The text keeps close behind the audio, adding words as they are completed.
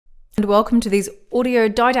And welcome to these audio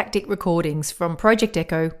didactic recordings from Project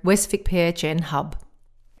Echo, West Vic PHN Hub.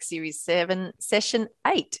 Series 7, Session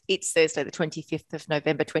 8. It's Thursday, the 25th of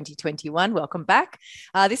November 2021. Welcome back.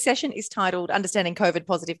 This session is titled Understanding COVID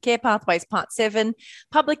Positive Care Pathways, Part 7,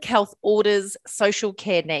 Public Health Orders, Social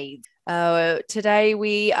Care Needs. Today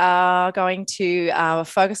we are going to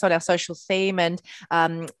focus on our social theme, and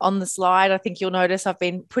on the slide I think you'll notice I've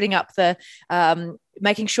been putting up the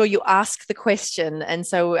making sure you ask the question, and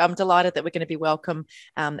so I'm delighted that we're going to be welcome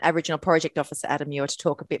Aboriginal Project Officer Adam Muir to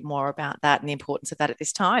talk a bit more about that and the importance of that at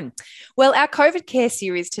this time. Well, our COVID care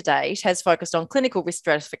series to date has focused on clinical risk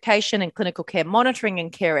stratification and clinical care monitoring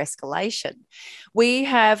and care escalation. We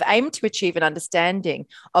have aimed to achieve an understanding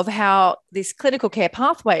of how this clinical care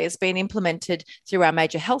pathway has been implemented through our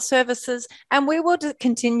major health services, and we will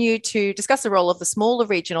continue to discuss the role of the smaller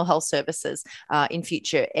regional health services in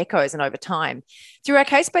future echoes and over time. Through our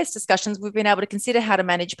case-based discussions, we've been able to consider how to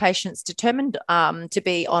manage patients determined to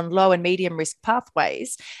be on low and medium risk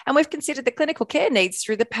pathways, and we've considered the clinical care needs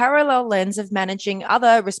through the parallel lens of managing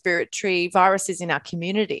other respiratory viruses in our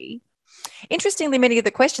community. Interestingly, many of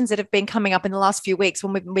the questions that have been coming up in the last few weeks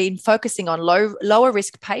when we've been focusing on lower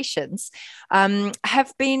risk patients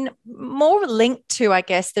have been more linked to, I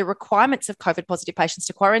guess, the requirements of COVID positive patients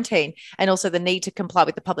to quarantine and also the need to comply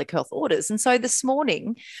with the public health orders. And so this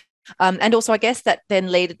morning, and also I guess that then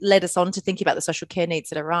led us on to thinking about the social care needs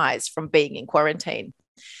that arise from being in quarantine.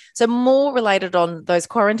 So more related on those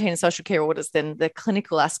quarantine and social care orders than the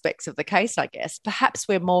clinical aspects of the case, I guess. Perhaps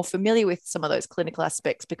we're more familiar with some of those clinical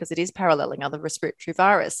aspects because it is paralleling other respiratory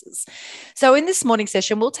viruses. So in this morning's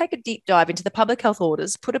session, we'll take a deep dive into the public health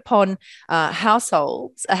orders put upon a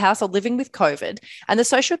household living with COVID and the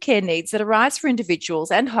social care needs that arise for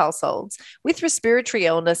individuals and households with respiratory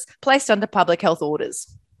illness placed under public health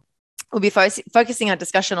orders. We'll be focusing our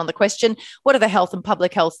discussion on the question, what are the health and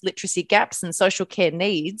public health literacy gaps and social care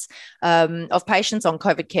needs of patients on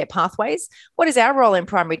COVID care pathways? What is our role in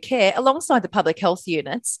primary care alongside the public health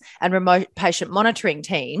units and remote patient monitoring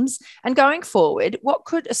teams? And going forward, what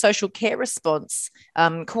could a social care response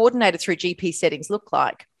coordinated through GP settings look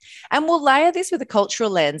like? And we'll layer this with a cultural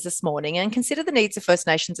lens this morning and consider the needs of First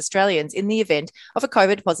Nations Australians in the event of a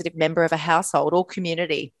COVID positive member of a household or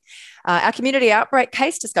community. Our community outbreak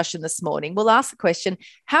case discussion this morning will ask the question,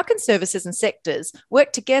 how can services and sectors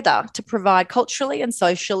work together to provide culturally and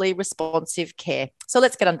socially responsive care? So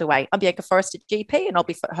let's get underway. I'm Bianca Forrester, GP, and I'll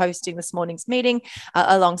be hosting this morning's meeting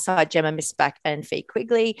alongside Jemma Missbach and Fiona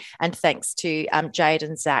Quigley. And thanks to Jayde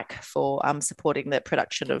and Zach for supporting the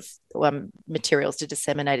production of materials to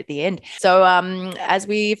disseminate at the end. So as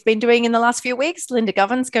we've been doing in the last few weeks, Linda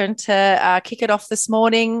Govan's going to kick it off this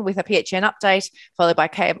morning with a PHN update, followed by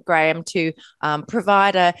Graham to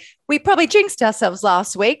provide we probably jinxed ourselves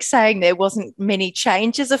last week saying there wasn't many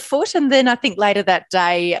changes afoot, and then I think later that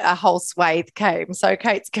day a whole swathe came. So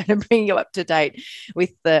Kate's going to bring you up to date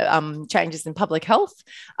with the changes in public health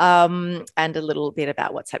and a little bit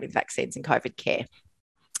about what's happening with vaccines and COVID care.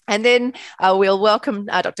 And then we'll welcome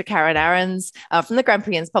Dr. Karen Ahrens from the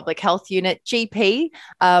Grampians Public Health Unit, GP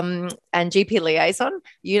and GP liaison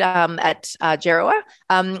at Djerriwarrh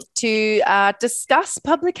to discuss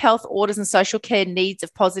public health orders and social care needs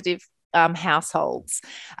of positive households.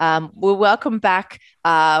 We'll welcome back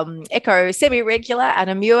Echo semi-regular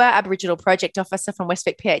Adam Muir, Aboriginal Project Officer from West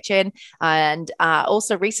Vic PHN, and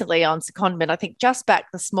also recently on secondment, I think just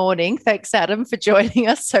back this morning. Thanks, Adam, for joining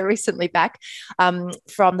us so recently back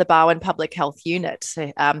from the Barwon Public Health Unit.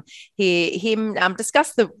 Hear him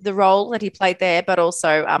discuss the role that he played there, but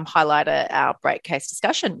also highlight our Outbreak Case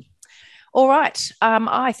Discussion. All right,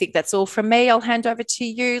 I think that's all from me. I'll hand over to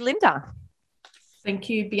you, Linda.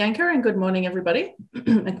 Thank you, Bianca, and good morning, everybody.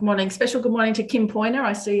 Good morning. Special good morning to Kim Poyner.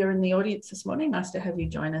 I see you're in the audience this morning. Nice to have you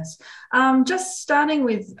join us. Just starting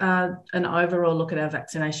with an overall look at our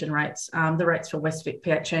vaccination rates. The rates for West Vic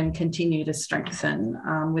PHN continue to strengthen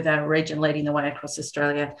with our region leading the way across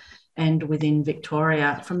Australia and within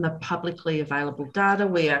Victoria. From the publicly available data,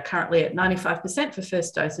 we are currently at 95% for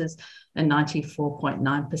first doses and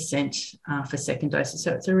 94.9% for second doses.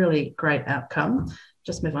 So it's a really great outcome.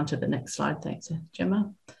 Just move on to the next slide. Thanks,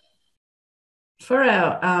 Jemma. For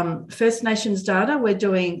our First Nations data, we're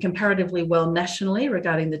doing comparatively well nationally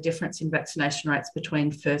regarding the difference in vaccination rates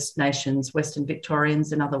between First Nations, Western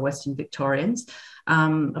Victorians and other Western Victorians.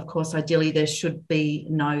 Of course, ideally, there should be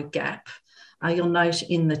no gap. You'll note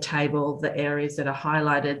in the table the areas that are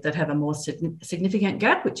highlighted that have a more significant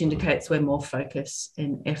gap, which indicates where more focus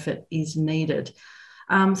and effort is needed.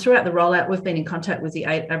 Throughout the rollout, we've been in contact with the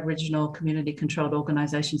 8 Aboriginal community-controlled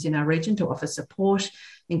organisations in our region to offer support,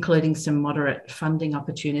 including some moderate funding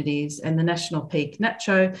opportunities. And the National Peak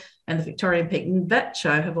NATCHO and the Victorian Peak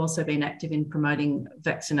VATCHO have also been active in promoting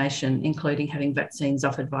vaccination, including having vaccines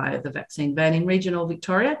offered via the vaccine van in regional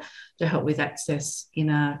Victoria to help with access in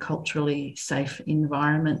a culturally safe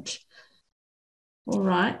environment. All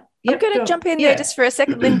right. Yep, I'm going to jump in there just for a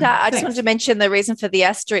second, Linda. I just wanted to mention the reason for the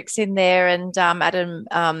asterisks in there. And Adam,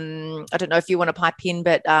 I don't know if you want to pipe in,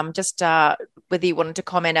 but just whether you wanted to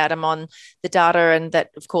comment, Adam, on the data, and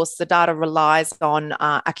that, of course, the data relies on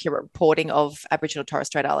accurate reporting of Aboriginal Torres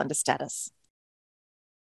Strait Islander status.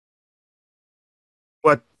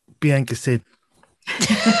 What Bianca said.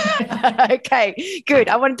 Okay, good.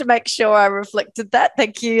 I wanted to make sure I reflected that.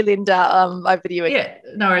 Thank you, Linda. Over to you again.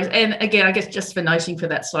 Yeah, no worries. And again, I guess just for noting for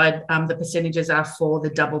that slide, the percentages are for the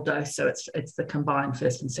double dose, so it's the combined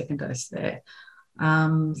first and second dose there.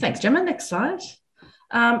 Thanks, Jemma. Next slide.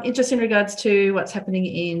 Just in regards to what's happening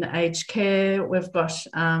in aged care, we've got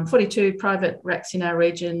 42 private RACs in our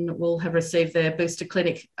region will have received their booster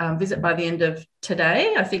clinic visit by the end of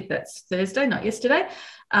today. I think that's Thursday, not yesterday.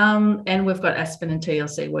 And we've got Aspen and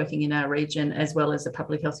TLC working in our region, as well as the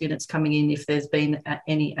public health units coming in if there's been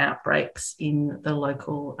any outbreaks in the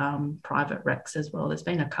local private RACs as well. There's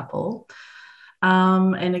been a couple.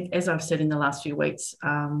 And as I've said in the last few weeks,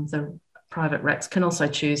 the private RACs can also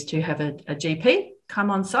choose to have a GP come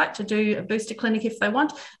on site to do a booster clinic if they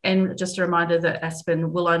want. And just a reminder that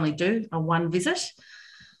Aspen will only do a one visit.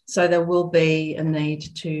 So there will be a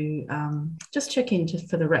need to just check in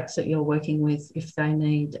for the RACs that you're working with if they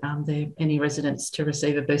need any residents to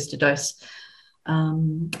receive a booster dose.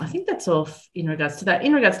 I think that's all in regards to that.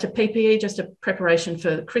 In regards to PPE, just a preparation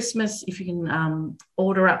for Christmas, if you can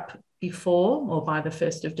order up before or by the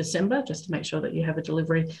 1st of December, just to make sure that you have a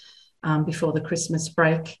delivery before the Christmas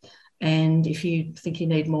break. And if you think you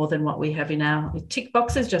need more than what we have in our tick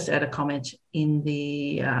boxes, just add a comment in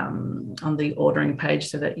the on the ordering page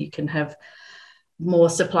so that you can have more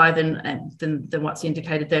supply than what's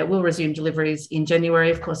indicated there. We'll resume deliveries in January.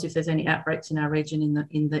 Of course, if there's any outbreaks in our region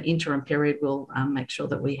in the interim period, we'll make sure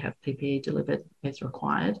that we have PPE delivered as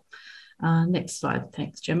required. Next slide.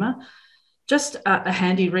 Thanks, Jemma. Just a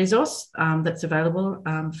handy resource that's available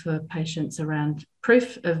for patients around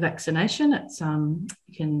proof of vaccination. It's you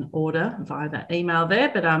can order via that email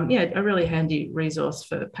there, but a really handy resource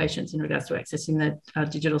for patients in regards to accessing the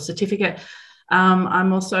digital certificate.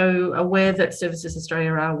 I'm also aware that Services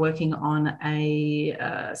Australia are working on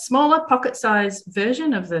a smaller pocket-sized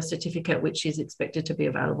version of the certificate, which is expected to be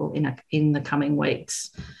available in the coming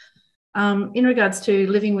weeks. In regards to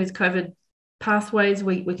living with COVID pathways,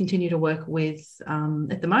 we continue to work with,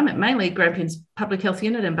 at the moment, mainly Grampians Public Health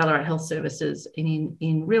Unit and Ballarat Health Services in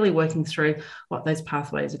really working through what those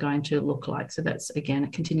pathways are going to look like. So that's, again,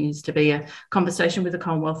 it continues to be a conversation with the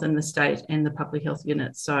Commonwealth and the state and the public health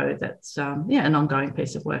unit. So that's, an ongoing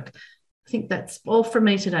piece of work. I think that's all from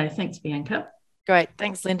me today. Thanks, Bianca. Great.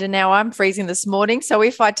 Thanks, Linda. Now I'm freezing this morning. So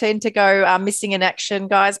if I tend to go missing in action,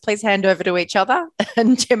 guys, please hand over to each other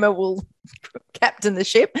and Jemma will captain the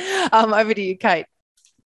ship. Over to you, Kate.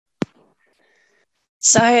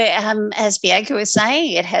 So as Bianca was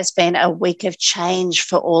saying, it has been a week of change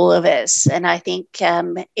for all of us. And I think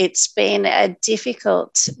it's been a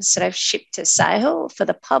difficult sort of ship to sail for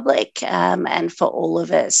the public and for all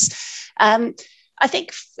of us. I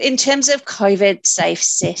think in terms of COVID safe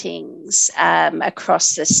settings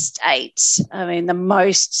across the state, I mean, the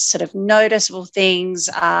most sort of noticeable things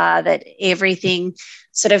are that everything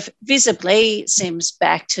sort of visibly seems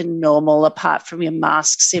back to normal apart from your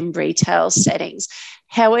masks in retail settings.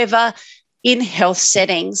 However, in health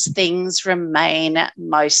settings, things remain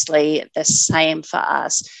mostly the same for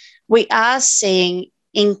us. We are seeing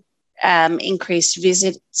increased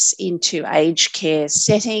visits into aged care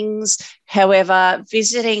settings. However,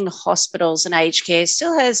 visiting hospitals and aged care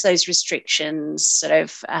still has those restrictions sort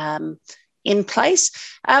of in place.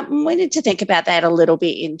 We need to think about that a little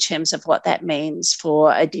bit in terms of what that means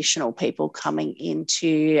for additional people coming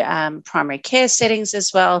into primary care settings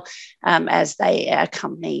as well as they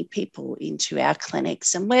accompany people into our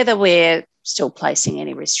clinics, and whether we're still placing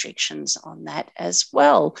any restrictions on that as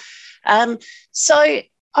well. So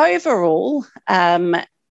overall,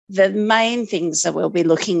 the main things that we'll be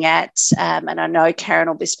looking at, and I know Karen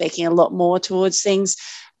will be speaking a lot more towards things,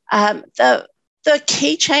 the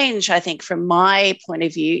key change, I think, from my point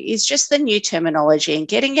of view, is just the new terminology and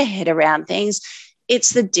getting your head around things.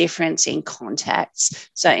 It's the difference in contacts.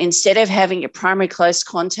 So instead of having your primary close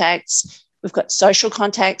contacts We've got social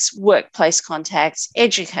contacts, workplace contacts,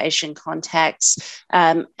 education contacts,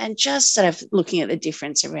 and just sort of looking at the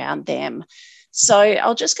difference around them. So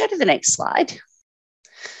I'll just go to the next slide.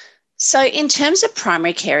 So in terms of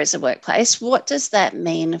primary care as a workplace, what does that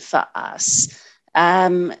mean for us?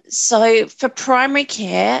 So for primary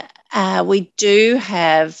care, we do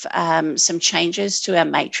have some changes to our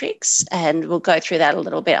matrix, and we'll go through that a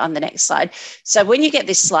little bit on the next slide. So when you get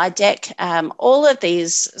this slide deck, all of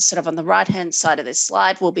these sort of on the right-hand side of this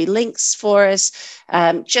slide will be links for us,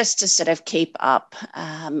 just to sort of keep up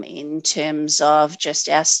in terms of just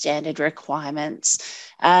our standard requirements.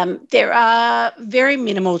 There are very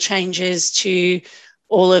minimal changes to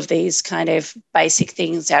all of these kind of basic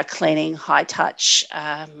things, our cleaning, high touch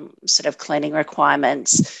sort of cleaning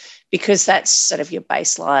requirements, because that's sort of your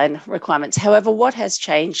baseline requirements. However, what has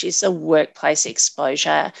changed is the workplace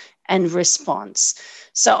exposure and response.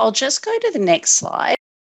 So I'll just go to the next slide.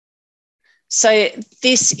 So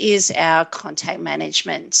this is our contact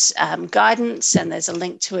management guidance, and there's a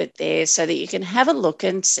link to it there so that you can have a look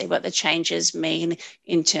and see what the changes mean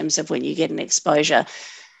in terms of when you get an exposure.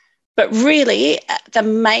 But really, the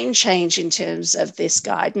main change in terms of this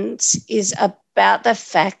guidance is about the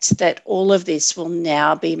fact that all of this will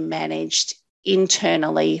now be managed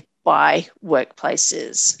internally by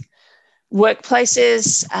workplaces.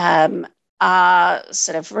 Workplaces are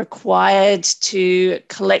sort of required to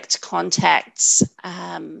collect contacts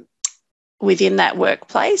within that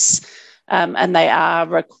workplace, and they are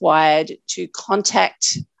required to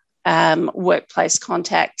contact workplace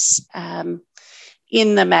contacts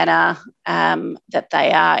in the manner that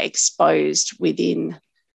they are exposed within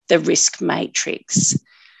the risk matrix.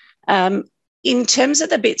 In terms of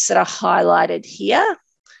the bits that are highlighted here,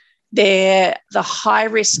 they're the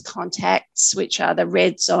high-risk contacts, which are the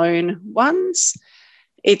red zone ones.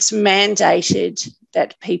 It's mandated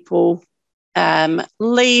that people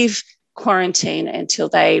leave quarantine until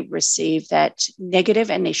they receive that negative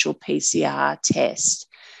initial PCR test.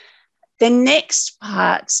 The next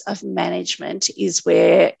parts of management is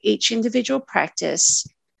where each individual practice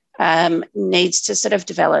needs to sort of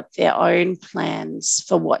develop their own plans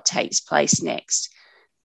for what takes place next.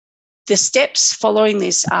 The steps following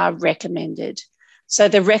this are recommended. So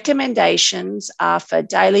the recommendations are for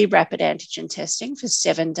daily rapid antigen testing for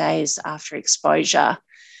 7 days after exposure.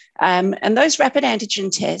 And those rapid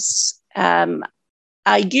antigen tests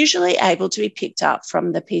are usually able to be picked up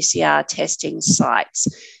from the PCR testing sites.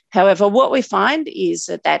 However, what we find is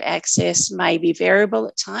that access may be variable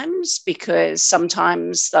at times, because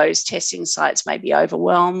sometimes those testing sites may be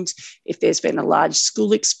overwhelmed if there's been a large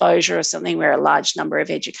school exposure or something where a large number of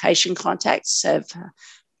education contacts have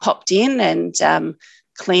popped in and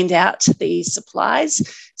cleaned out the supplies.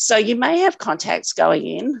 So you may have contacts going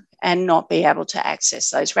in and not be able to access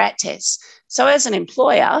those RAT tests. So as an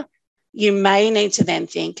employer, you may need to then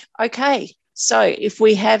think, okay, so if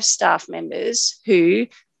we have staff members who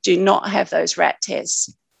do not have those RAT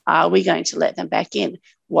tests, are we going to let them back in?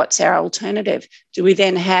 What's our alternative? Do we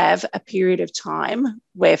then have a period of time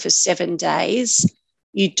where for 7 days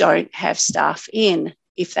you don't have staff in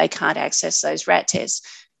if they can't access those RAT tests?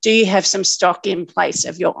 Do you have some stock in place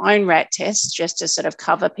of your own RAT tests just to sort of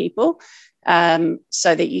cover people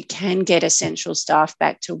so that you can get essential staff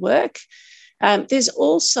back to work? There's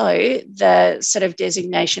also the sort of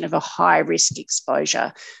designation of a high risk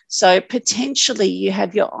exposure. So potentially you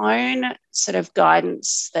have your own sort of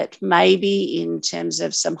guidance that may be in terms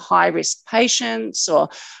of some high risk patients or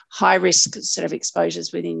high risk sort of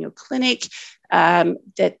exposures within your clinic,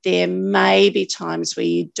 that there may be times where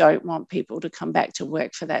you don't want people to come back to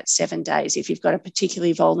work for that 7 days if you've got a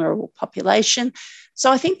particularly vulnerable population.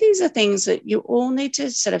 So I think these are things that you all need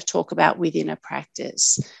to sort of talk about within a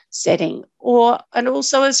practice setting, and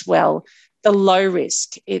also as well, the low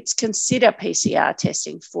risk. It's consider PCR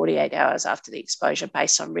testing 48 hours after the exposure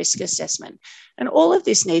based on risk assessment. And all of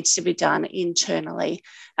this needs to be done internally.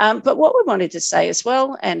 But what we wanted to say as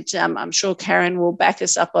well, and I'm sure Karen will back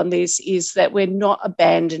us up on this, is that we're not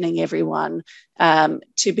abandoning everyone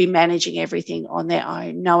to be managing everything on their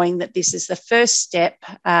own, knowing that this is the first step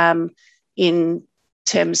in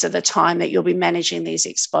terms of the time that you'll be managing these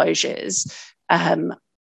exposures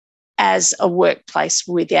as a workplace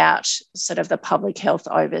without sort of the public health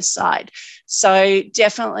oversight. So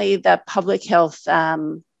definitely the public health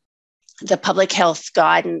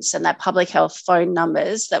guidance and that public health phone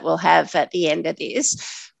numbers that we'll have at the end of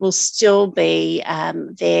this will still be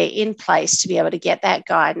there in place to be able to get that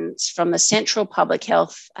guidance from the central public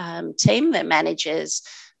health team that manages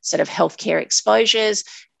sort of healthcare exposures,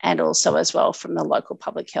 and also as well from the local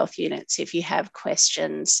public health units if you have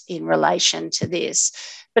questions in relation to this.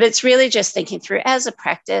 But it's really just thinking through as a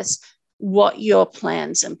practice what your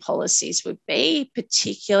plans and policies would be,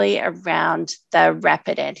 particularly around the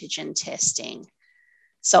rapid antigen testing.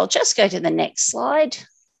 So I'll just go to the next slide.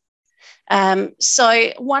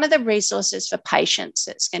 So one of the resources for patients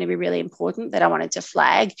that's going to be really important that I wanted to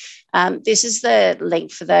flag, this is the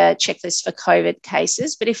link for the checklist for COVID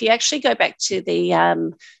cases. But if you actually go back to the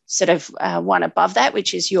one above that,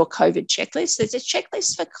 which is your COVID checklist, there's a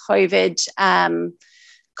checklist for COVID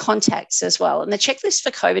contacts as well. And the checklist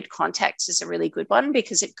for COVID contacts is a really good one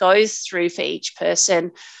because it goes through for each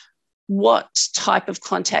person what type of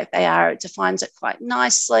contact they are. It defines it quite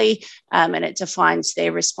nicely, and it defines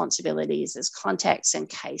their responsibilities as contacts and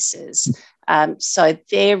cases. So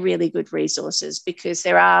they're really good resources because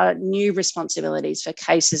there are new responsibilities for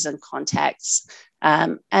cases and contacts.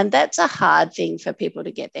 And that's a hard thing for people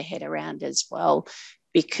to get their head around as well,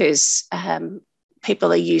 because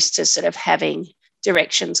people are used to sort of having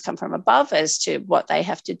directions come from above as to what they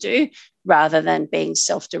have to do rather than being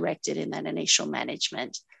self-directed in that initial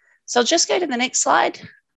management. So I'll just go to the next slide.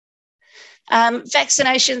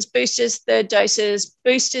 Vaccinations, boosters, third doses,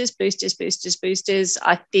 boosters.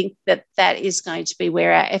 I think that is going to be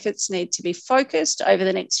where our efforts need to be focused over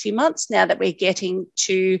the next few months now that we're getting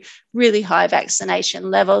to really high vaccination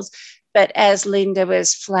levels. But as Linda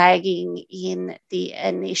was flagging in the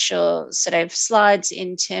initial sort of slides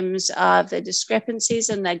in terms of the discrepancies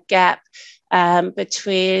and the gap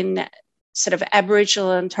between sort of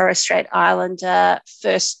Aboriginal and Torres Strait Islander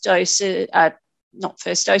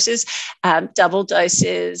double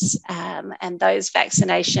doses, and those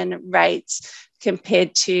vaccination rates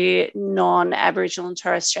compared to non-Aboriginal and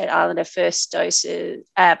Torres Strait Islander first doses.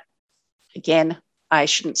 Again, I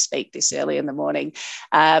shouldn't speak this early in the morning.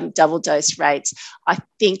 Double dose rates. I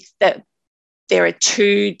think that there are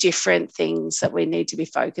two different things that we need to be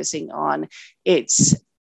focusing on. It's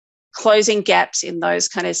closing gaps in those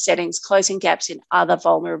kind of settings, closing gaps in other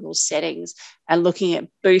vulnerable settings, and looking at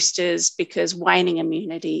boosters, because waning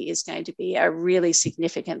immunity is going to be a really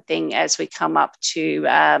significant thing as we come up to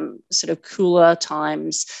sort of cooler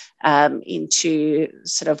times into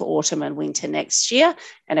sort of autumn and winter next year.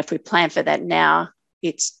 And if we plan for that now,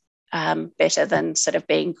 it's better than sort of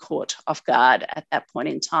being caught off guard at that point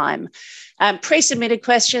in time. Pre-submitted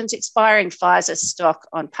questions, expiring Pfizer stock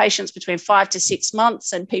on patients between 5 to 6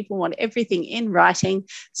 months, and people want everything in writing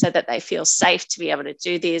so that they feel safe to be able to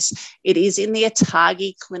do this. It is in the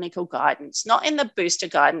ATAGI clinical guidance, not in the booster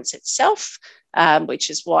guidance itself, which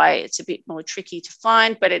is why it's a bit more tricky to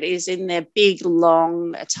find, but it is in their big,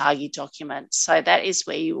 long ATAGI document. So that is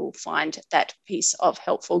where you will find that piece of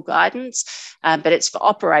helpful guidance, but it's for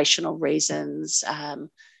operational reasons.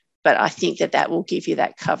 But I think that will give you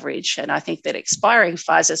that coverage. And I think that expiring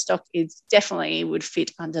Pfizer stock is definitely would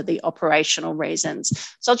fit under the operational reasons.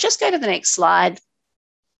 So I'll just go to the next slide.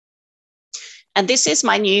 And this is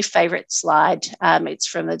my new favourite slide. It's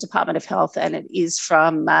from the Department of Health, and it is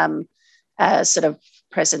from sort of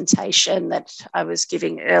presentation that I was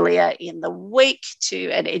giving earlier in the week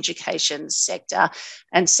to an education sector.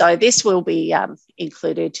 And so this will be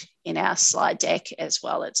included in our slide deck as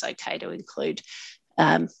well. It's okay to include.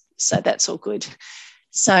 So that's all good.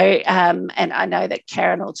 So, and I know that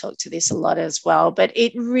Karen will talk to this a lot as well, but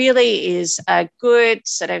it really is a good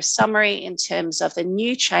sort of summary in terms of the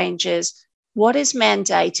new changes, what is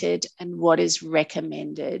mandated and what is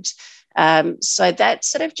recommended. So that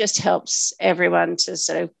sort of just helps everyone to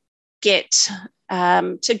sort of get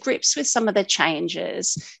to grips with some of the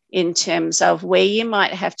changes in terms of where you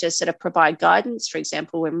might have to sort of provide guidance, for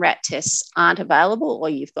example, when RAT tests aren't available or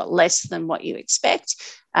you've got less than what you expect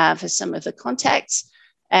for some of the contacts,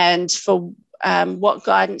 and for what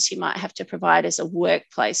guidance you might have to provide as a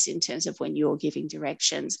workplace in terms of when you're giving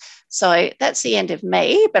directions. So that's the end of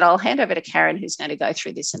me, but I'll hand over to Karen, who's going to go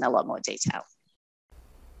through this in a lot more detail.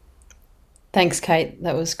 Thanks, Kate.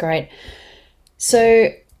 That was great. So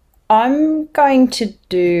I'm going to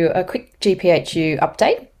do a quick GPHU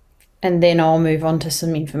update, and then I'll move on to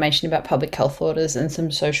some information about public health orders and some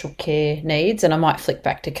social care needs. And I might flick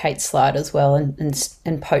back to Kate's slide as well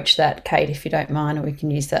and poach that, Kate, if you don't mind, and we can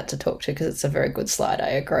use that to talk to because it's a very good slide, I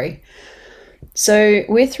agree. So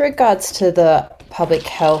with regards to the public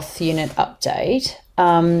health unit update,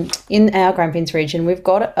 in our Grampians region, we've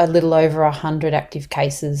got a little over 100 active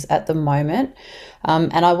cases at the moment.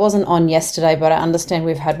 And I wasn't on yesterday, but I understand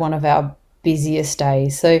we've had one of our busiest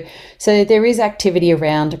days. So there is activity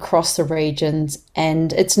around across the regions, and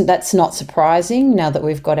that's not surprising now that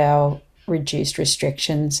we've got our reduced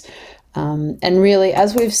restrictions. And really,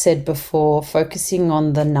 as we've said before, focusing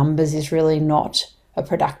on the numbers is really not a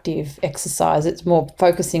productive exercise. It's more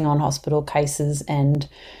focusing on hospital cases and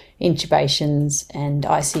intubations and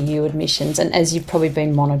ICU admissions. And as you've probably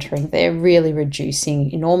been monitoring, they're really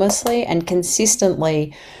reducing enormously and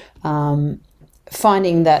consistently,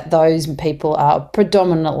 finding that those people are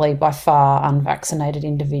predominantly by far unvaccinated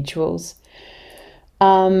individuals.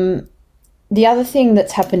 The other thing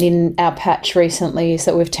that's happened in our patch recently is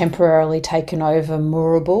that we've temporarily taken over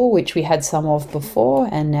Moorabool, which we had some of before,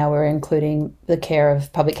 and now we're including the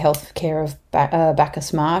public health care of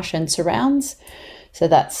Bacchus Marsh and surrounds. So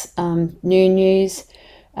that's new news.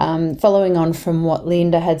 Following on from what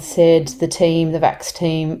Linda had said, the VAX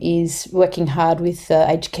team is working hard with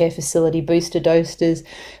the aged care facility booster doses,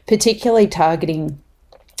 particularly targeting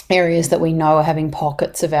areas that we know are having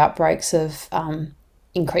pockets of outbreaks of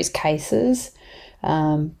increased cases,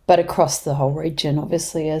 but across the whole region,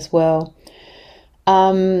 obviously, as well.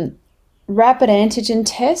 Rapid antigen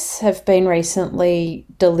tests have been recently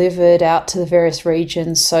delivered out to the various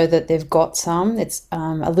regions so that they've got some. It's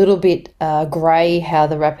a little bit grey how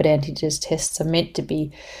the rapid antigen tests are meant to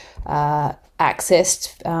be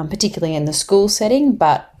accessed, particularly in the school setting,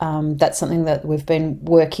 but that's something that we've been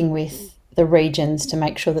working with the regions to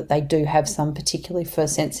make sure that they do have some, particularly for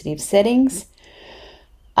sensitive settings.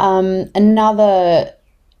 Another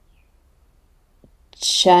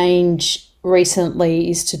change recently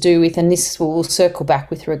is to do with, and this will circle back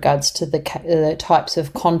with regards to the types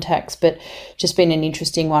of contacts, but just been an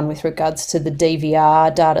interesting one with regards to the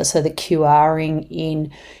DVR data. So the QRing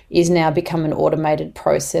in is now become an automated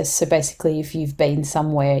process. So basically, if you've been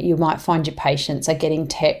somewhere, you might find your patients are getting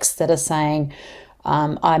texts that are saying,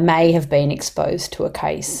 I may have been exposed to a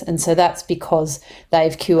case. And so that's because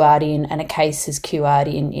they've QR'd in and a case is QR'd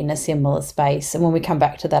in a similar space. And when we come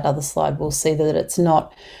back to that other slide, we'll see that it's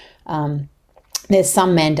not, there's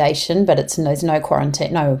some mandation, but there's no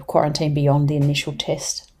quarantine beyond the initial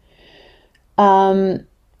test. The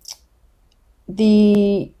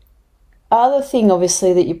other thing,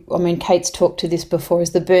 obviously, that Kate's talked to this before,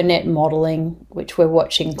 is the Burnett modelling, which we're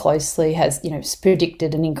watching closely, has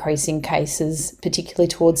predicted an increase in cases, particularly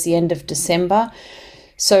towards the end of December.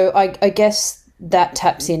 So I guess that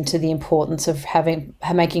taps into the importance of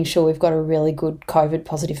making sure we've got a really good COVID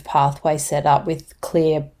positive pathway set up with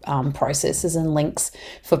clear processes and links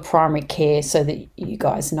for primary care, so that you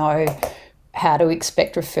guys know how to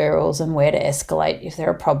expect referrals and where to escalate if there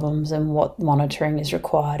are problems and what monitoring is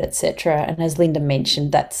required, etc. And as Linda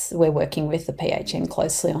mentioned, we're working with the PHN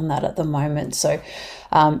closely on that at the moment. So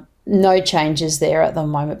no changes there at the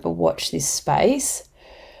moment, but watch this space.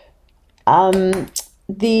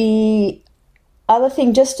 The other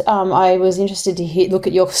thing, I was interested to look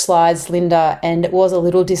at your slides, Linda, and it was a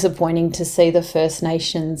little disappointing to see the First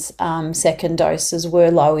Nations second doses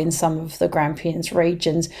were low in some of the Grampians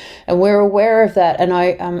regions, and we're aware of that. And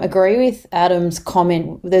I agree with Adam's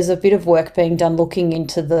comment. There's a bit of work being done looking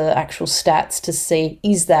into the actual stats to see,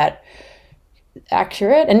 is that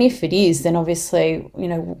accurate? And if it is, then obviously,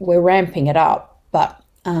 we're ramping it up. But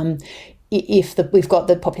if we've got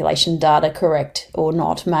the population data correct or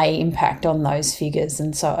not may impact on those figures.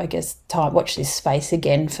 And so I guess watch this space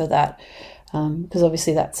again for that, because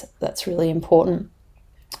obviously that's really important.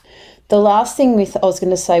 The last thing I was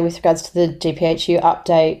going to say with regards to the GPHU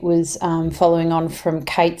update was following on from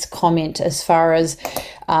Kate's comment as far as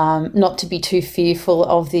not to be too fearful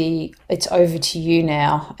of it's over to you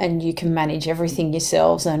now and you can manage everything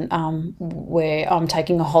yourselves, and where I'm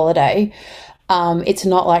taking a holiday. It's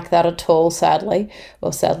not like that at all, sadly.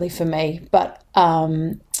 Well, sadly for me. But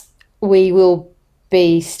we will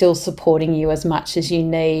be still supporting you as much as you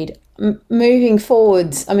need. Moving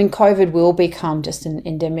forwards, COVID will become just an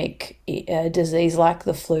endemic disease like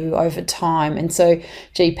the flu over time. And so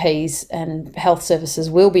GPs and health services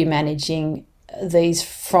will be managing these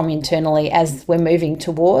from internally as we're moving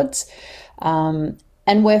towards. And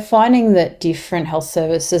we're finding that different health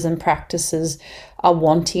services and practices are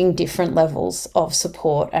wanting different levels of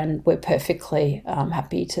support, and we're perfectly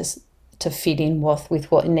happy to fit in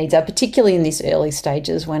with what needs are, particularly in these early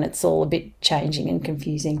stages when it's all a bit changing and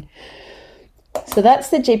confusing. So that's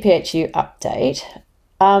the GPHU update.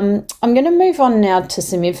 I'm going to move on now to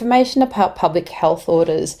some information about public health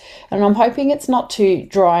orders, and I'm hoping it's not too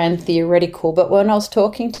dry and theoretical, but when I was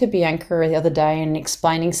talking to Bianca the other day and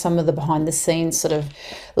explaining some of the behind the scenes sort of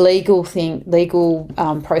legal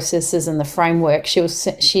processes and the framework, she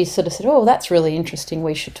sort of said, oh, that's really interesting,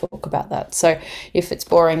 we should talk about that. So if it's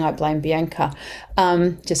boring, I blame Bianca.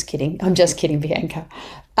 Just kidding. I'm just kidding, Bianca.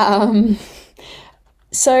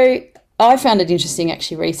 So I found it interesting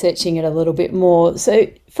actually researching it a little bit more. So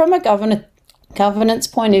from a governance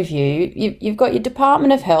point of view, you've got your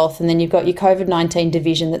Department of Health, and then you've got your COVID-19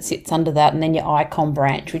 division that sits under that, and then your ICOM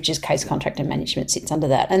branch, which is Case Contract and Management, sits under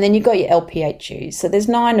that. And then you've got your LPHUs. So there's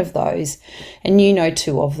 9 of those, and you know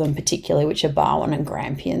 2 of them particularly, which are Barwon and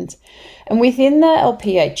Grampians. And within the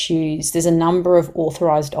LPHUs, there's a number of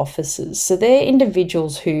authorised officers. So they're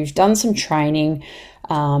individuals who've done some training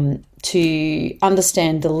to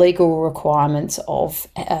understand the legal requirements of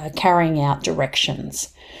carrying out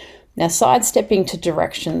directions. Now, sidestepping to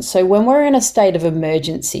directions. So when we're in a state of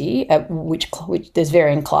emergency, which there's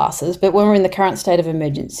varying classes, but when we're in the current state of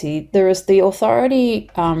emergency, there is the authority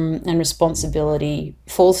and responsibility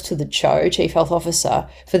falls to the CHO, Chief Health Officer,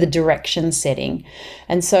 for the direction setting.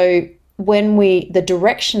 And so when the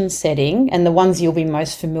direction setting, and the ones you'll be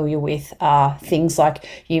most familiar with are things like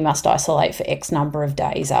you must isolate for X number of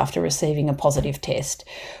days after receiving a positive test,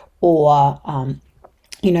 or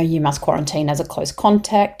you must quarantine as a close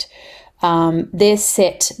contact. They're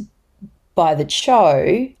set by the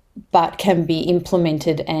CHO, but can be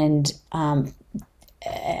implemented and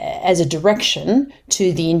as a direction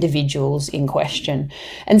to the individuals in question.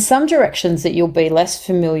 And some directions that you'll be less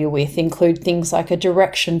familiar with include things like a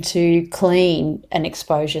direction to clean an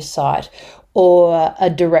exposure site, or a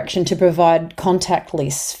direction to provide contact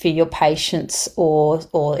lists for your patients, or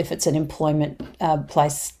if it's an employment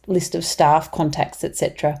place, list of staff contacts,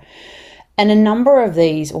 etc. And a number of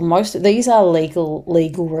these, or most of these, are legal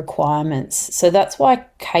requirements. So that's why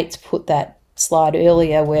Kate's put that slide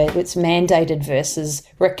earlier where it's mandated versus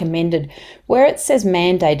recommended. Where it says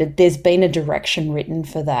mandated, there's been a direction written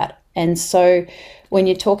for that. And so when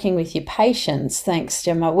you're talking with your patients, thanks,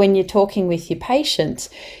 Jemma, when you're talking with your patients,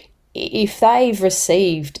 if they've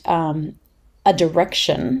received a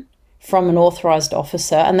direction from an authorised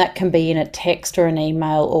officer, and that can be in a text or an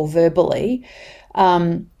email or verbally,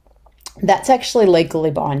 that's actually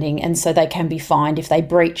legally binding, and so they can be fined if they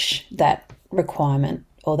breach that requirement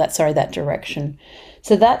or that direction.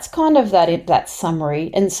 So that's kind of that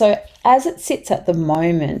summary. And so as it sits at the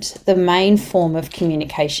moment, the main form of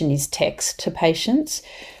communication is text to patients,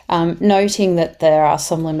 noting that there are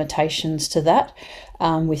some limitations to that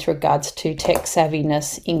with regards to tech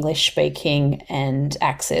savviness, English speaking, and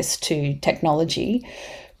access to technology.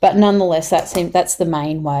 But nonetheless, that's the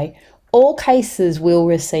main way. All cases will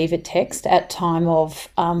receive a text at time of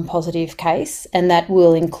positive case, and that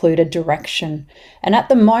will include a direction. And at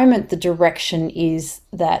the moment, the direction is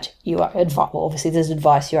that you are obviously there's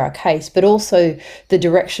advice you are a case, but also the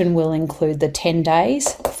direction will include the 10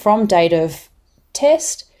 days from date of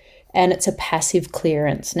test, and it's a passive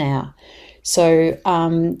clearance now. So,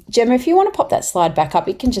 Jemma, if you want to pop that slide back up,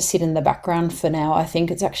 it can just sit in the background for now. I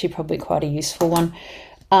think it's actually probably quite a useful one.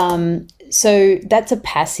 So that's a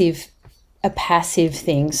passive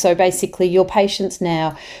thing. So basically your patients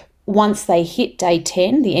now, once they hit day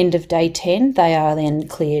 10, the end of day 10, they are then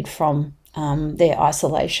cleared from their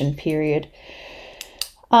isolation period.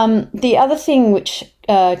 The other thing which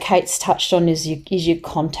Kate's touched on is your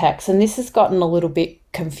contacts, and this has gotten a little bit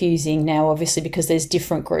confusing now, obviously, because there's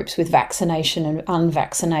different groups with vaccination and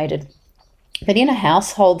unvaccinated. But in a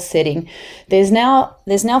household setting, there's now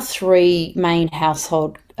 3 main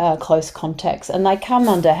household close contacts, and they come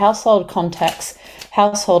under household contacts,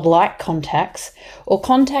 household-like contacts, or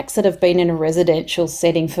contacts that have been in a residential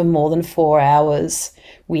setting for more than 4 hours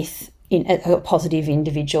with a positive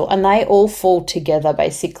individual, and they all fall together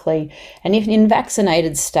basically. And if in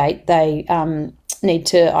vaccinated state, they need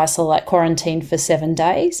to quarantine for 7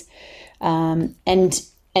 days, and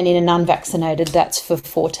in an unvaccinated, that's for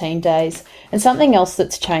 14 days. And something else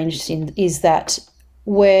that's changed is that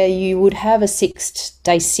where you would have a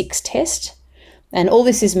day 6 test, and all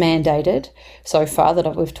this is mandated so far that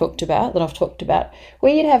I've talked about,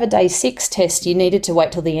 where you'd have a day 6 test, you needed to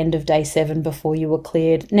wait till the end of day 7 before you were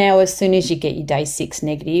cleared. Now, as soon as you get your day 6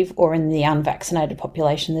 negative, or in the unvaccinated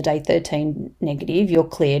population, the day 13 negative, you're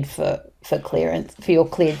cleared for clearance, you're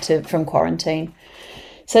cleared from quarantine.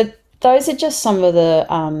 So those are just some of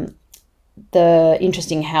the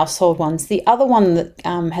interesting household ones. The other one that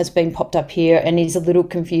has been popped up here and is a little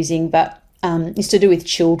confusing, but is to do with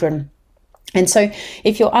children. And so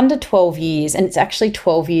if you're under 12 years, and it's actually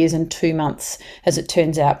 12 years and 2 months, as it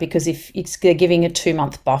turns out, because they're giving a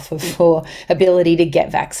 2-month buffer for ability to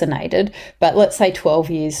get vaccinated, but let's say 12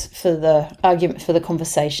 years for the argument, for the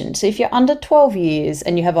conversation. So if you're under 12 years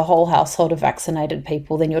and you have a whole household of vaccinated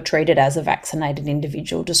people, then you're treated as a vaccinated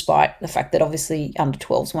individual, despite the fact that obviously under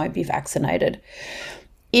 12s won't be vaccinated.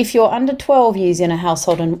 If you're under 12 years in a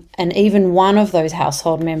household and even one of those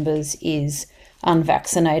household members is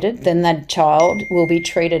unvaccinated, then that child will be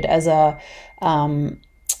treated as an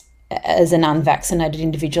unvaccinated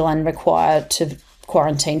individual and required to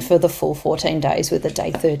quarantine for the full 14 days with a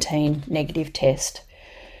day 13 negative test.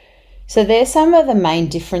 So there's some of the main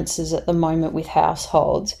differences at the moment with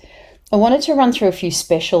households. I wanted to run through a few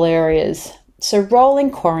special areas. So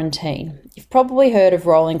rolling quarantine. You've probably heard of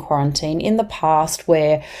rolling quarantine in the past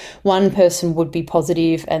where one person would be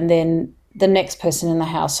positive and then the next person in the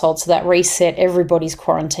household, so that reset everybody's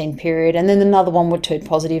quarantine period, and then another one would turn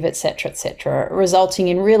positive, etc., resulting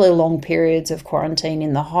in really long periods of quarantine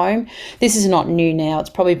in the home. This is not new now, it's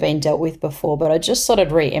probably been dealt with before, but I just sort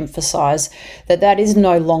of re-emphasise that that is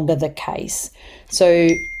no longer the case. So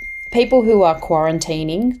people who are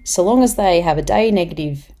quarantining, so long as they have a day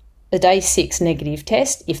 6 negative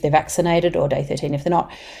test if they're vaccinated, or day 13 if they're not,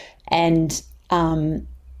 and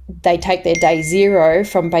they take their day 0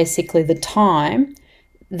 from basically the time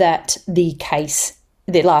that their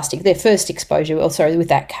first exposure, with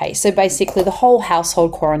that case. So basically the whole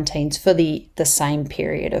household quarantines for the same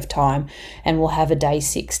period of time and will have a day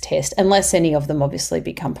 6 test, unless any of them obviously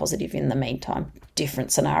become positive in the meantime.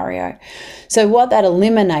 Different scenario. So what that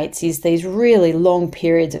eliminates is these really long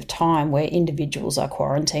periods of time where individuals are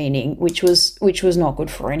quarantining, which was not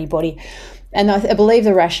good for anybody. And I believe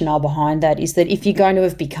the rationale behind that is that if you're going to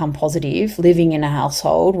have become positive, living in a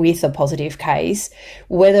household with a positive case,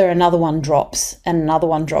 whether another one drops and another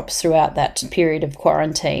one drops throughout that period of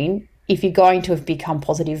quarantine, if you're going to have become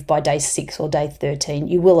positive by day 6 or day 13,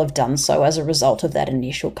 you will have done so as a result of that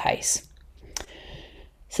initial case.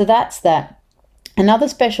 So that's that. Another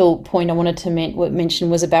special point I wanted to mention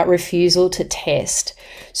was about refusal to test.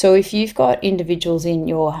 So if you've got individuals in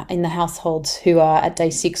the households who are at day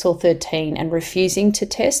 6 or 13 and refusing to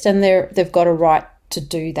test, and they've got a right to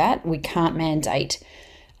do that, we can't mandate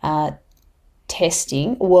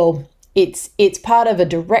testing. Well, it's part of a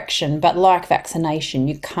direction, but like vaccination,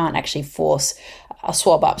 you can't actually force a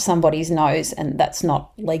swab up somebody's nose, and that's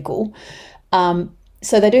not legal.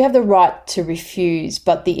 So they do have the right to refuse,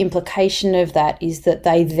 but the implication of that is that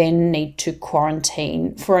they then need to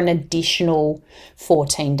quarantine for an additional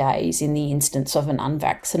 14 days in the instance of an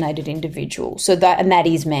unvaccinated individual. So that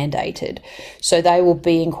is mandated. So they will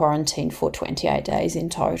be in quarantine for 28 days in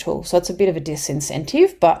total. So it's a bit of a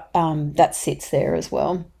disincentive, but that sits there as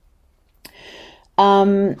well.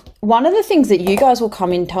 One of the things that you guys will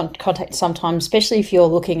come in contact sometimes, especially if you're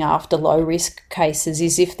looking after low-risk cases,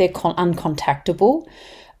 is if they're uncontactable.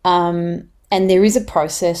 And there is a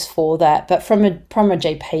process for that. But from a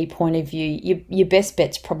GP point of view, your best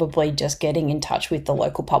bet's probably just getting in touch with the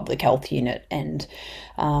local public health unit. And,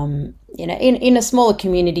 in a smaller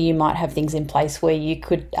community, you might have things in place where you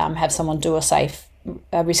could have someone do a safe,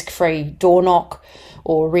 risk-free door knock,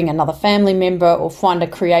 or ring another family member, or find a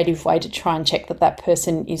creative way to try and check that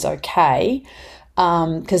person is okay,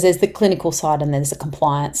 because there's the clinical side and there's the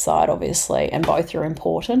compliance side, obviously, and both are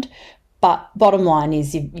important. But bottom line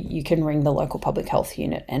is you can ring the local public health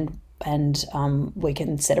unit and we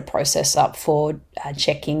can set a process up for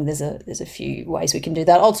checking. There's a few ways we can do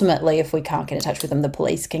that. Ultimately, if we can't get in touch with them, the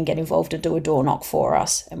police can get involved and do a door knock for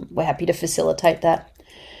us, and we're happy to facilitate that.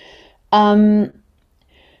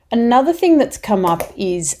 Another thing that's come up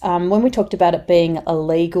is when we talked about it being a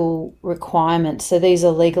legal requirement, so these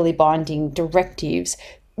are legally binding directives,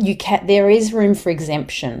 there is room for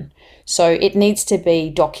exemption. So it needs to be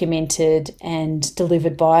documented and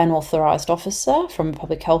delivered by an authorised officer from a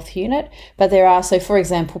public health unit. But for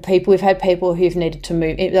example, we've had people who've needed to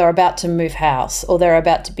move, they're about to move house, or they're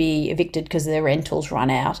about to be evicted because their rentals run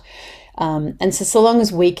out. And so long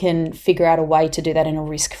as we can figure out a way to do that in a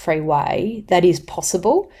risk-free way, that is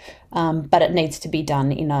possible, but it needs to be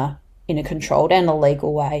done in a controlled and a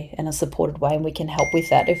legal way and a supported way, and we can help with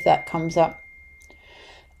that if that comes up.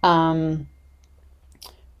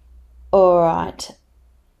 All right.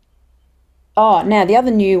 Oh, now the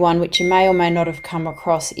other new one, which you may or may not have come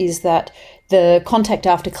across, is that the contact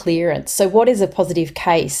after clearance. So what is a positive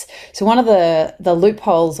case? So one of the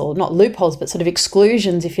loopholes, or not loopholes, but sort of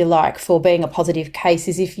exclusions, if you like, for being a positive case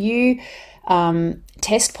is if you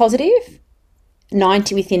test positive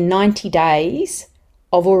within 90 days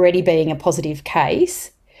of already being a positive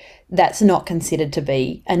case, that's not considered to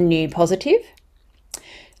be a new positive.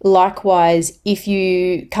 Likewise, if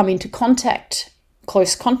you come into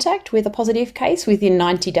close contact with a positive case within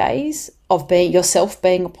 90 days of yourself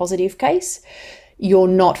being a positive case, you're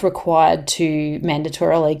not required to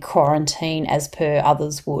mandatorily quarantine as per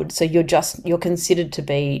others would. So you're considered to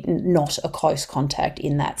be not a close contact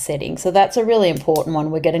in that setting. So that's a really important one.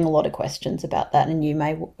 We're getting a lot of questions about that, and you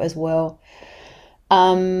may as well.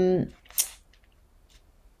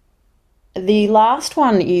 the last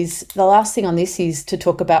thing on this is to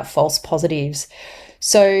talk about false positives.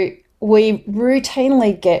 So we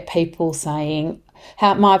routinely get people saying,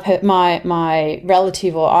 how my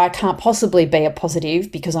relative or I can't possibly be a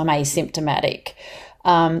positive because I'm asymptomatic.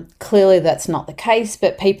 Clearly that's not the case,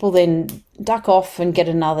 but people then duck off and get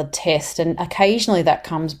another test, and occasionally that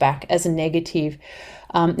comes back as a negative.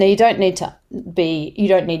 Now you don't need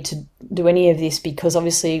to do any of this, because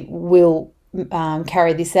obviously we'll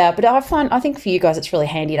carry this out. But I think for you guys it's really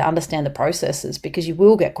handy to understand the processes, because you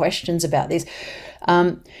will get questions about this.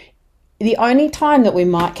 The only time that we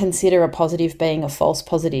might consider a positive being a false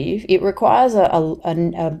positive, it requires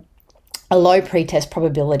a low pretest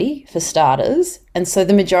probability for starters. And so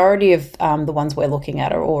the majority of the ones we're looking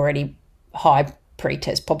at are already high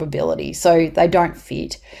pretest probability, so they don't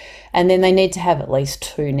fit. And then they need to have at least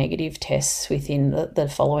 2 negative tests within the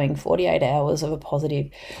following 48 hours of a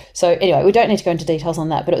positive. So anyway, we don't need to go into details on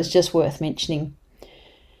that, but it was just worth mentioning.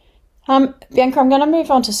 Bianca, I'm going to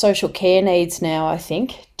move on to social care needs now, I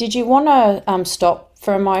think. Did you want to stop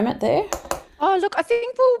for a moment there? Oh, look, I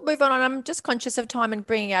think we'll move on. I'm just conscious of time and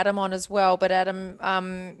bringing Adam on as well. But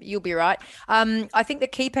Adam, you'll be right. I think the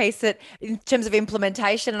key piece that in terms of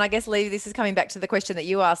implementation, and I guess, Lee, this is coming back to the question that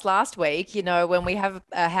you asked last week, when we have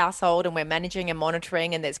a household and we're managing and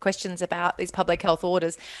monitoring and there's questions about these public health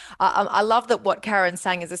orders, I love that what Karen's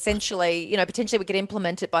saying is essentially, potentially we could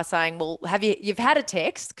implement it by saying, well, you've had a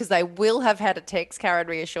text, because they will have had a text, Karen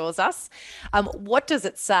reassures us. What does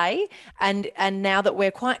it say? And now that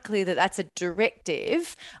we're quite clear that that's a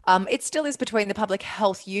directive, it still is between the public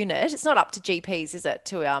health unit. It's not up to GPs, is it,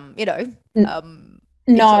 to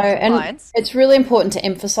no, and it's really important to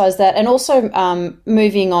emphasise that. And also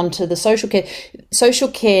moving on to the social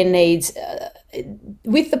care needs,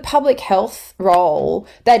 with the public health role,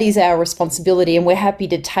 that is our responsibility, and we're happy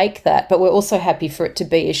to take that, but we're also happy for it to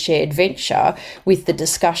be a shared venture with the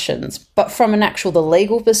discussions. But from the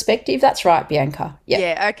legal perspective, that's right, Bianca.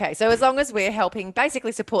 Yeah, okay. So as long as we're helping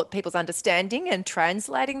basically support people's understanding and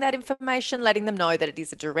translating that information, letting them know that it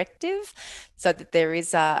is a directive, so that there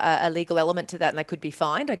is a legal element to that and they could be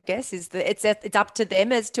fined, I guess, is that it's up to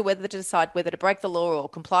them as to whether to decide whether to break the law or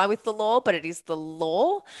comply with the law, but it is the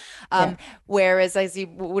law. Whereas, as you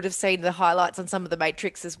would have seen the highlights on some of the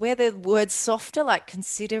matrices, where the word's softer, like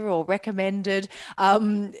consider or recommended,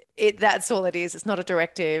 that's all it is. It's not a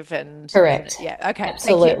directive. And correct. Okay.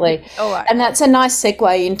 Absolutely. All right. And that's a nice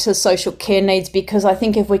segue into social care needs, because I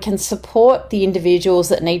think if we can support the individuals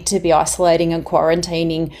that need to be isolating and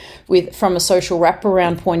quarantining from a social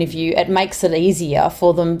wraparound point of view, it makes it easier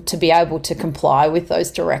for them to be able to comply with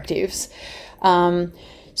those directives. So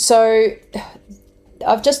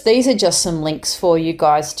these are just some links for you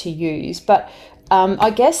guys to use, but I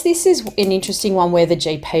guess this is an interesting one where the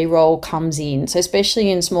GP role comes in. So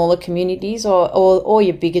especially in smaller communities or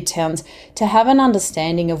your bigger towns, to have an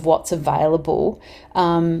understanding of what's available.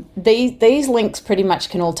 These links pretty much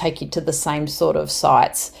can all take you to the same sort of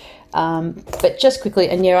sites. But just quickly,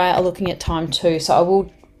 and you are looking at time too, so I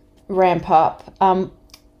will ramp up.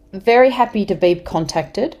 Very happy to be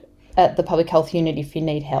contacted at the Public Health Unit if you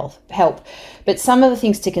need help. But some of the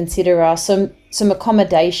things to consider are some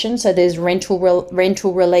accommodation. So there's rental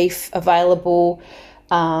relief available.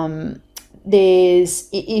 There's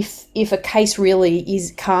if a case really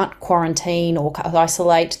can't quarantine or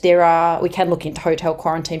isolate, we can look into hotel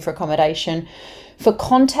quarantine for accommodation. For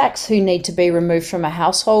contacts who need to be removed from a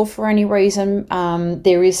household for any reason,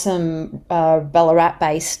 there is some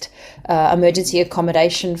Ballarat-based emergency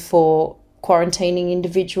accommodation for quarantining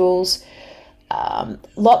individuals.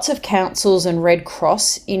 Lots of councils and Red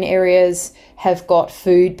Cross in areas have got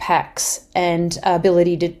food packs and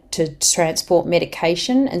ability to transport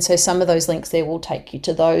medication, and so some of those links there will take you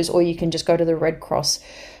to those, or you can just go to the Red Cross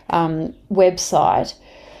website.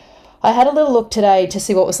 I had a little look today to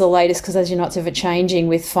see what was the latest, because as you know, it's ever changing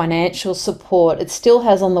with financial support. It still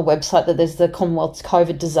has on the website that there's the Commonwealth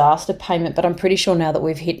COVID disaster payment, but I'm pretty sure now that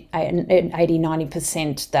we've hit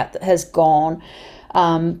 80-90% that has gone.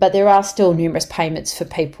 But there are still numerous payments for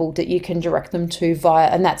people that you can direct them to via,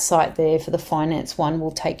 and that site there for the finance one will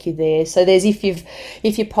take you there. So there's if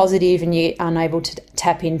you're positive and you're unable to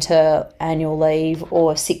tap into annual leave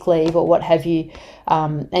or sick leave or what have you,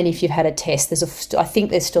 and if you've had a test, I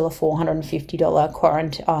think there's still a $450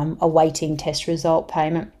 quarantine awaiting test result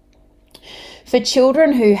payment. For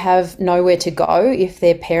children who have nowhere to go if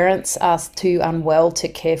their parents are too unwell to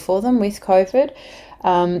care for them with COVID,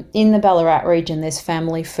 In the Ballarat region, there's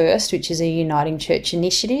Family First, which is a Uniting Church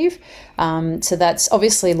initiative. So that's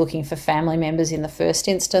obviously looking for family members in the first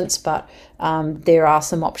instance, but there are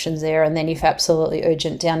some options there. And then if absolutely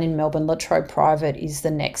urgent, down in Melbourne, Latrobe Private is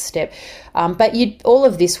the next step. But all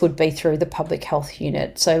of this would be through the Public Health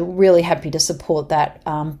Unit. So really happy to support that.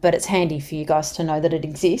 But it's handy for you guys to know that it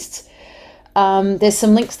exists. There's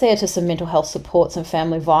some links there to some mental health supports and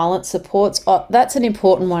family violence supports. Oh, that's an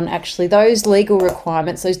important one, actually. Those legal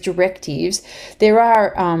requirements, those directives, there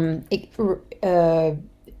are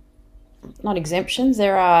not exemptions,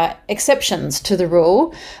 there are exceptions to the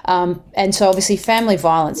rule. And so obviously family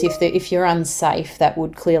violence, if you're unsafe, that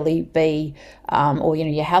would clearly be, or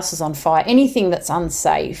your house is on fire, anything that's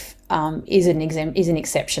unsafe is an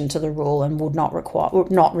exception to the rule and would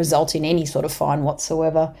not result in any sort of fine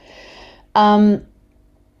whatsoever. The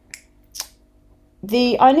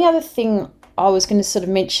only other thing I was going to sort of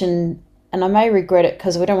mention, and I may regret it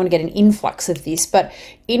because we don't want to get an influx of this, but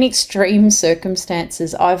in extreme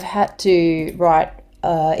circumstances, I've had to write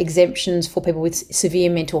exemptions for people with severe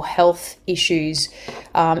mental health issues.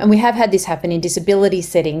 And we have had this happen in disability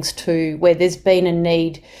settings too, where there's been a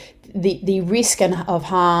need. The risk of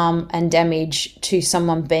harm and damage to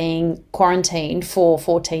someone being quarantined for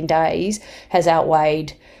 14 days has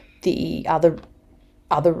outweighed the other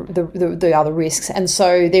risks, and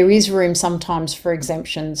so there is room sometimes for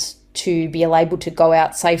exemptions to be able to go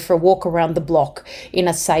out, say, for a walk around the block in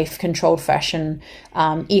a safe, controlled fashion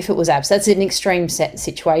if it was absent. That's an extreme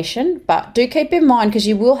situation, but do keep in mind, because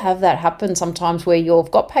you will have that happen sometimes where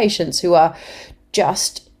you've got patients who are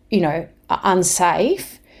just,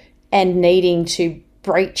 unsafe and needing to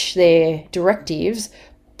breach their directives,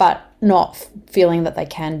 but not feeling that they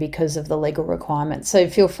can because of the legal requirements. So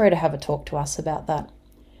feel free to have a talk to us about that.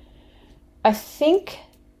 I think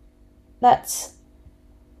that's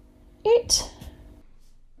it.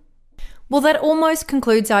 Well, that almost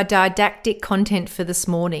concludes our didactic content for this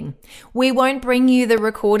morning. We won't bring you the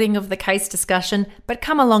recording of the case discussion, but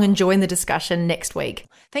come along and join the discussion next week.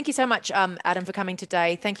 Thank you so much, Adam, for coming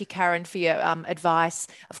today. Thank you, Karen, for your advice.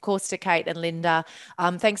 Of course, to Kate and Linda.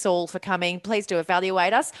 Thanks all for coming. Please do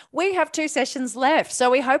evaluate us. We have 2 sessions left, so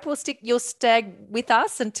we hope you'll stay with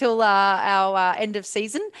us until our end of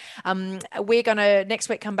season. We're going to next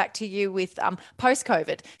week come back to you with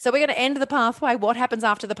post-COVID. So we're going to end the pathway. What happens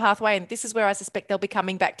after the pathway? And this is where I suspect they'll be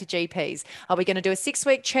coming back to GPs. Are we going to do a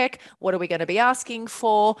 6-week check? What are we going to be asking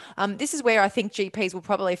for? This is where I think GPs will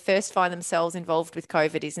probably first find themselves involved with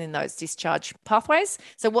COVID, is in those discharge pathways.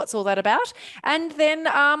 So what's all that about? And then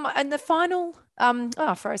in the final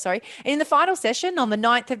in the final session on the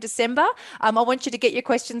 9th of December, I want you to get your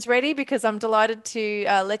questions ready, because I'm delighted to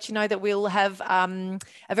let you know that we'll have a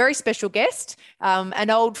very special guest, an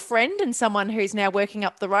old friend and someone who's now working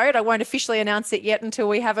up the road. I won't officially announce it yet until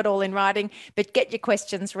we have it all in writing, but get your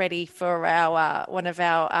questions ready for one of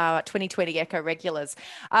our 2020 Echo regulars.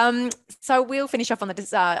 So we'll finish off on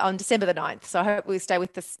December the 9th. So I hope we'll stay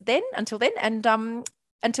with us then, until then. And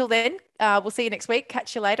until then, we'll see you next week.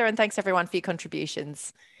 Catch you later. And thanks everyone for your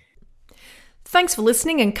contributions. Thanks for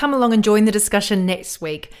listening, and come along and join the discussion next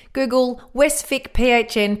week. Google Westvic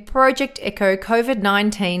PHN Project Echo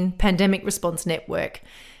COVID-19 Pandemic Response Network,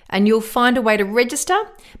 and you'll find a way to register.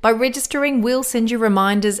 By registering, we'll send you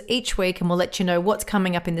reminders each week, and we'll let you know what's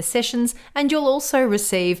coming up in the sessions, and you'll also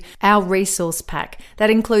receive our resource pack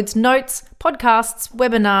that includes notes, podcasts,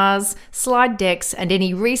 webinars, slide decks, and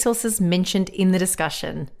any resources mentioned in the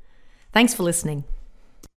discussion. Thanks for listening.